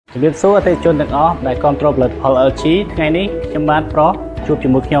ជំរាបសួរអតិថិជនទាំងអស់ដែលគ្រប់គ្រងផលិតផល LG ថ្ងៃនេះខ្ញុំបានប្រោះជួបជា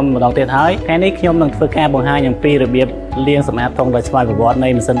មួយខ្ញុំម្ដងទៀតហើយថ្ងៃនេះខ្ញុំនឹងធ្វើការបង្ហាញអំពីរបៀបលាងសម្អាតធុងដោយស្វ័យប្រវត្តិនៃ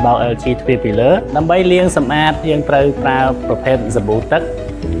ម៉ាស៊ីនបោក LG ទ្វារពីលើដើម្បីលាងសម្អាតយើងត្រូវប្រើប្រភេទសាប៊ូទឹក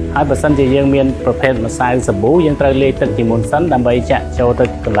ហើយបើសិនជាយើងមានប្រភេទម្សៅសាប៊ូយើងត្រូវលាយទឹកជាមុនសិនដើម្បីចាក់ចូលទៅ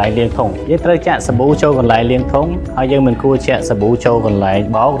កន្លែងលាងធុងយើងត្រូវចាក់សាប៊ូចូលកន្លែងលាងធុងហើយយើងមិនគួរចាក់សាប៊ូចូលកន្លែង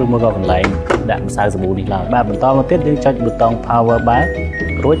បោកឬមកក៏កន្លែងដាក់ម្សៅសាប៊ូនេះឡើយបាទបន្តមកទៀតយើងចុចប៊ូតុង Power Bar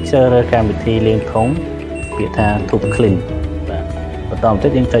រួចជ្រើសរើសកម្មវិធីលាងធុងពាក្យថា Tube Clean បាទបន្តមកទៀ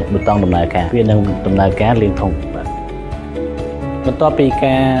តយើងចុចប៊ូតុងដំណើរការវានឹងដំណើរការលាងធុងបាទបន្ទាប់ពី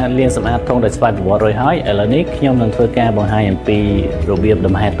ការលាងសម្អាតធុងដោយស្វ័យប្រវត្តិរួចហើយឥឡូវនេះខ្ញុំនឹងធ្វើការបង្ហាញអំពីរបៀប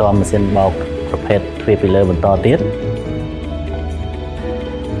ដំណើរតាមម៉ាស៊ីនបោកប្រភេទទ្វារពីលើបន្តទៀត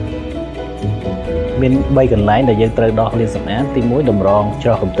មាន3កន្លែងដែលយើងត្រូវដោះលាងសម្អាតទី1តម្រងច្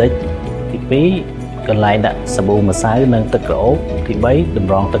រោះកម្ទេចទី2កន្លែងដាក់សាប៊ូម្សៅនិងទឹកក្រអូបទី3ត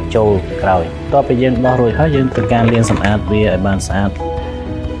ម្រងទឹកចូលក្រោយបន្ទាប់ពីយើងដោះរួចហើយយើងធ្វើការលាងសម្អាតវាឲ្យបានស្អាត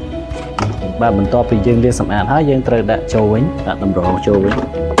បាទបន្ទាប់ពីយើងលាងសម្អាតហើយយើងត្រូវដាក់ចូលវិញដាក់តម្រងចូលវិញ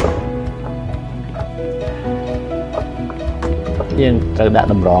យើងត្រូវដាក់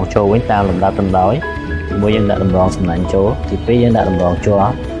តម្រងចូលវិញតាមលំដាប់តម្ដោយទី1យើងដាក់តម្រងសំណាញ់ចូលទី2យើងដាក់តម្រងជា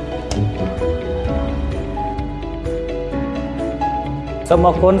ប់សូម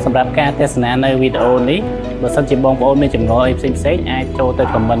អរគុណសម្រាប់ការទស្សនានៅវីដេអូនេះបើសិនជាបងប្អូនមានចំណុចអីផ្សេងៗអាចចូលទៅ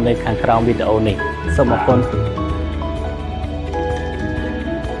ខមមិននៅខាងក្រោមវីដេអូនេះសូមអរគុណ